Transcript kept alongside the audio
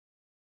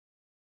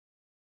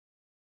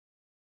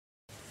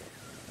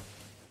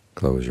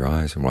Close your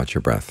eyes and watch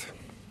your breath.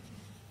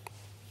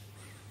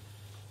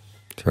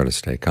 Try to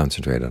stay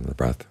concentrated on the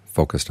breath,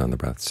 focused on the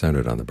breath,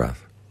 centered on the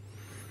breath.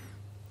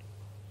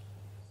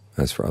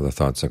 As for other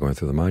thoughts that are going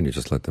through the mind, you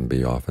just let them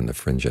be off in the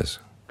fringes.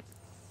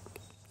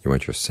 You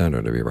want your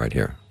center to be right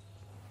here.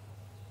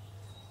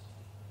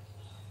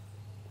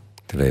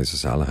 Today is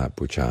Asalaha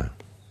Puja.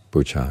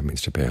 Puja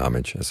means to pay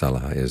homage.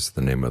 Asalaha is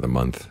the name of the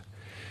month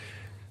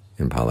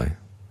in Pali.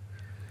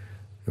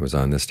 It was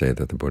on this day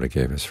that the Buddha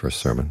gave his first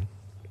sermon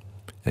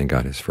and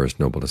got his first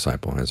noble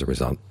disciple as a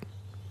result.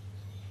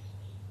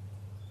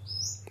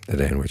 The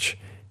day in which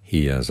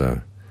he, as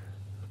a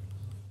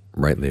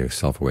rightly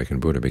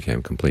self-awakened Buddha,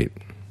 became complete.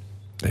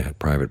 They had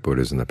private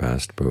Buddhas in the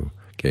past who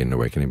gained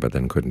awakening but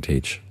then couldn't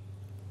teach.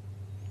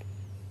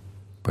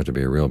 But to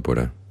be a real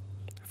Buddha,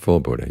 full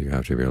Buddha, you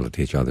have to be able to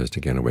teach others to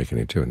gain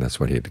awakening too, and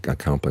that's what he had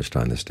accomplished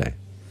on this day.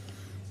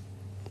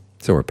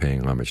 So we're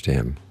paying homage to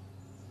him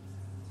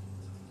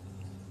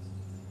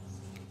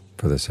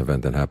for this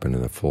event that happened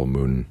in the full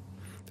moon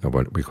of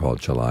what we call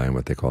July and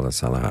what they call the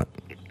Salahat.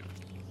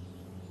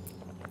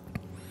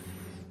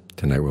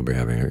 Tonight we'll be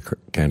having a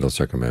candle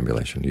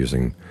circumambulation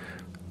using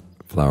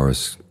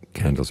flowers,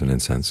 candles, and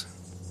incense.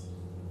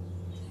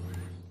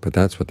 But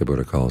that's what the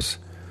Buddha calls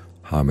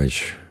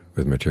homage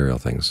with material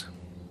things.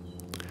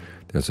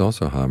 There's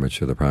also homage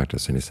to the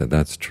practice, and he said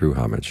that's true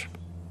homage.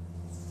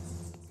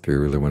 If you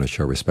really want to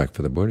show respect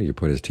for the Buddha, you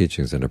put his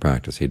teachings into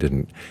practice. He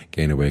didn't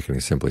gain awakening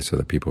simply so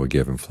that people would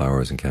give him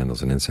flowers and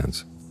candles and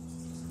incense.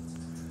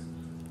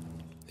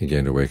 He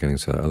gained awakening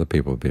so that other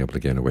people would be able to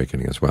gain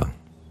awakening as well.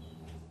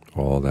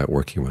 All that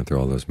work he went through,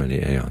 all those many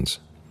aeons,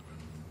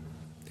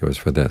 it was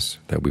for this,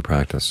 that we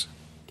practice.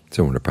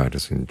 So when we're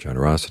practicing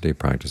generosity,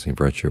 practicing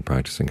virtue,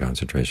 practicing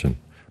concentration,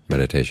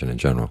 meditation in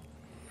general,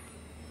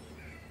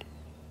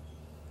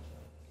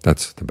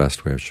 that's the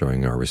best way of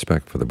showing our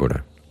respect for the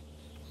Buddha.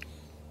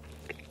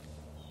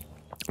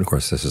 Of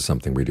course, this is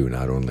something we do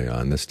not only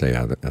on this day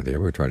of the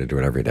year, we try to do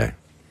it every day,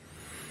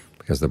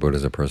 because the Buddha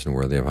is a person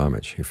worthy of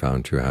homage. He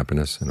found true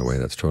happiness in a way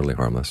that's totally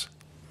harmless.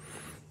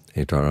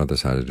 He taught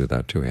others how to do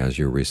that too. As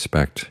you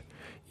respect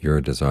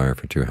your desire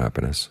for true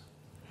happiness,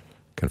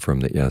 confirm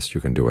that yes, you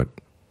can do it.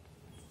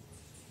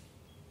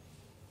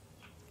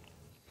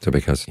 So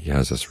because he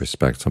has this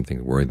respect,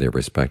 something worthy of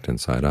respect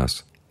inside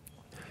us,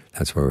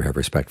 that's why we have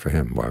respect for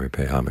him, why we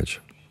pay homage,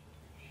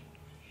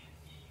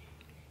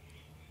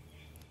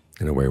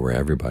 in a way where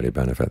everybody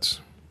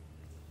benefits.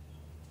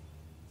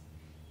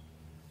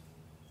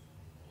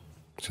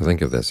 So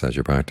think of this as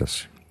you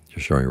practice.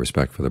 You're showing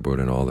respect for the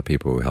Buddha and all the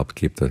people who helped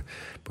keep the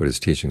Buddha's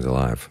teachings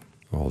alive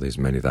all these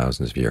many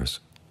thousands of years.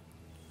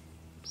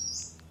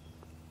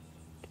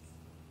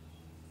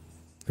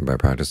 And by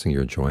practicing,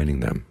 you're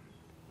joining them.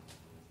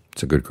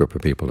 It's a good group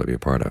of people to be a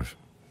part of.